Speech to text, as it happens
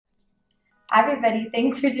Hi everybody,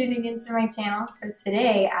 thanks for tuning into my channel. So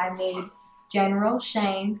today I made General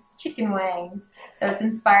Shang's chicken wangs. So it's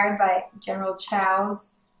inspired by General Chow's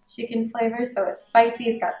chicken flavor. So it's spicy,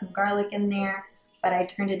 it's got some garlic in there, but I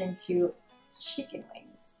turned it into chicken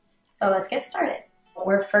wings. So let's get started.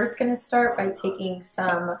 We're first gonna start by taking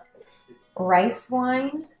some rice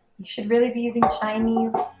wine. You should really be using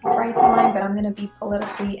Chinese rice wine, but I'm gonna be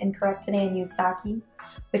politically incorrect today and use sake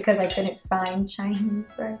because I couldn't find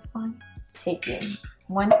Chinese rice wine. Taking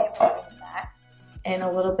 1 tablespoon of that and a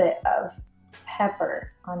little bit of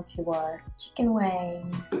pepper onto our chicken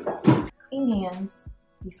wings. Clean hands.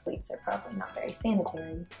 These sleeves are probably not very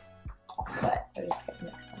sanitary, but we're just gonna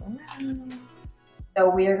mix them around. So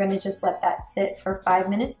we are gonna just let that sit for 5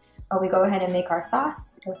 minutes while we go ahead and make our sauce.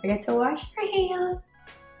 Don't forget to wash your hands.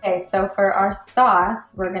 Okay, so for our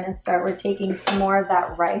sauce, we're taking some more of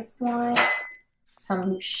that rice wine,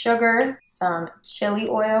 some sugar, some chili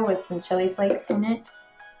oil with some chili flakes in it.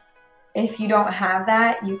 If you don't have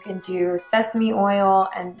that, you can do sesame oil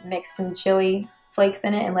and mix some chili flakes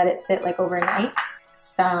in it and let it sit like overnight.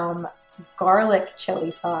 Some garlic chili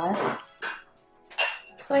sauce,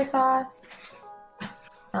 soy sauce,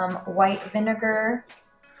 some white vinegar,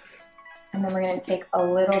 and then we're gonna take a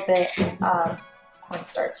little bit of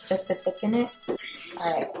cornstarch just to thicken it.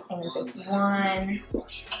 All right, and just 1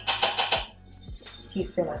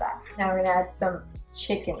 teaspoon of that. Now we're gonna add some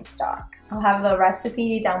chicken stock. I'll have the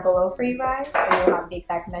recipe down below for you guys, so you'll have the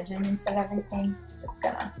exact measurements of everything. Just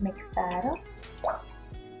gonna mix that up.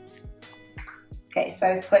 Okay, so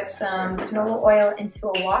I've put some canola oil into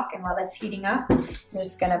a wok, and while that's heating up, I'm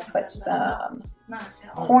just gonna put some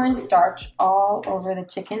cornstarch all over the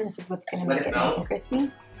chicken. This is what's gonna make it nice and crispy.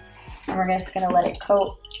 And we're just gonna let it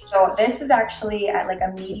coat. So this is actually at like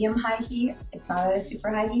a medium-high heat. It's not at a super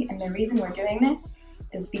high heat. And the reason we're doing this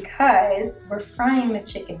is because we're frying the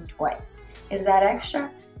chicken twice. Is that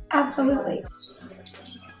extra? Absolutely.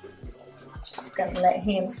 Just gonna let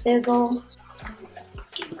him sizzle.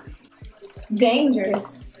 It's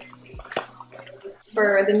dangerous.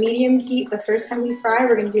 For the medium heat, the first time we fry,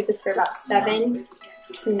 we're gonna do this for about 7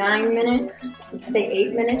 to 9 minutes, let's say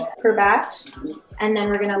 8 minutes per batch. And then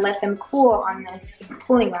we're gonna let them cool on this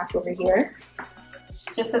cooling rack over here,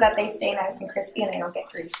 just so that they stay nice and crispy and they don't get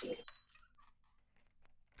greasy.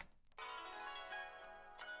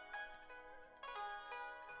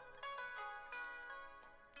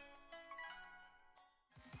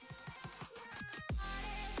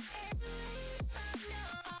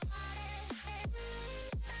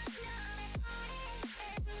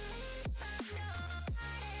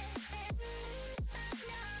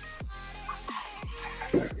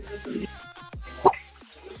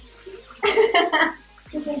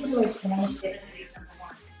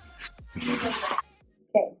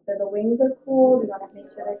 Okay, so the wings are cool. You want to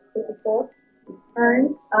make sure they're super cool. We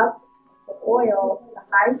turn up the oil to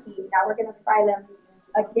high heat. Now we're going to fry them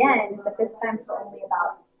again, but this time for only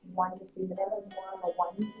about 1 to 2 minutes, more on the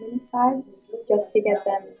 1 minute side, just to get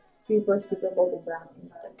them super, super golden brown.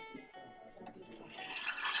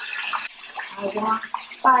 I want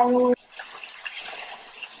fire.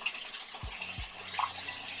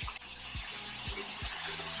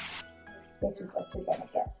 This is what you're gonna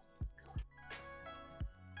get.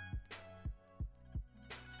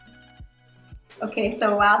 Okay,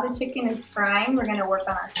 so while the chicken is frying, we're gonna work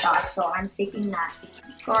on our sauce. So I'm taking that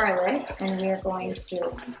garlic and we are going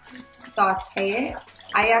to saute it.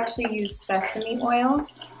 I actually use sesame oil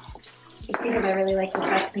just because I really like the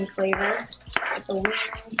sesame flavor with the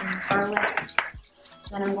wings and the garlic.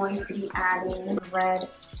 Then I'm going to be adding red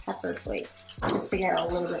pepper flakes just to get a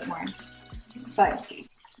little bit more spicy.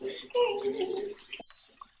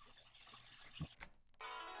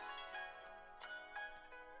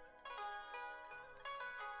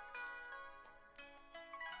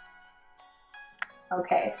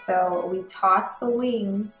 Okay, so we toss the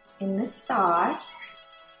wings in the sauce.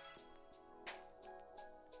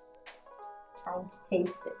 Time to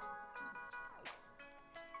taste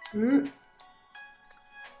it.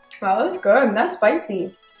 Wow, that's good. That's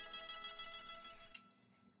spicy.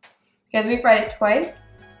 Because we fried it twice.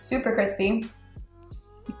 Super crispy.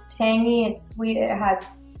 It's tangy, it's sweet, it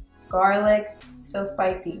has garlic, still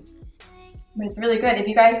spicy. But it's really good. If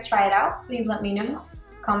you guys try it out, please let me know.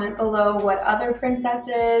 Comment below what other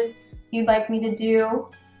princesses you'd like me to do.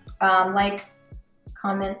 Like,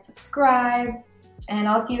 comment, subscribe, and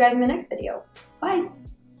I'll see you guys in the next video. Bye!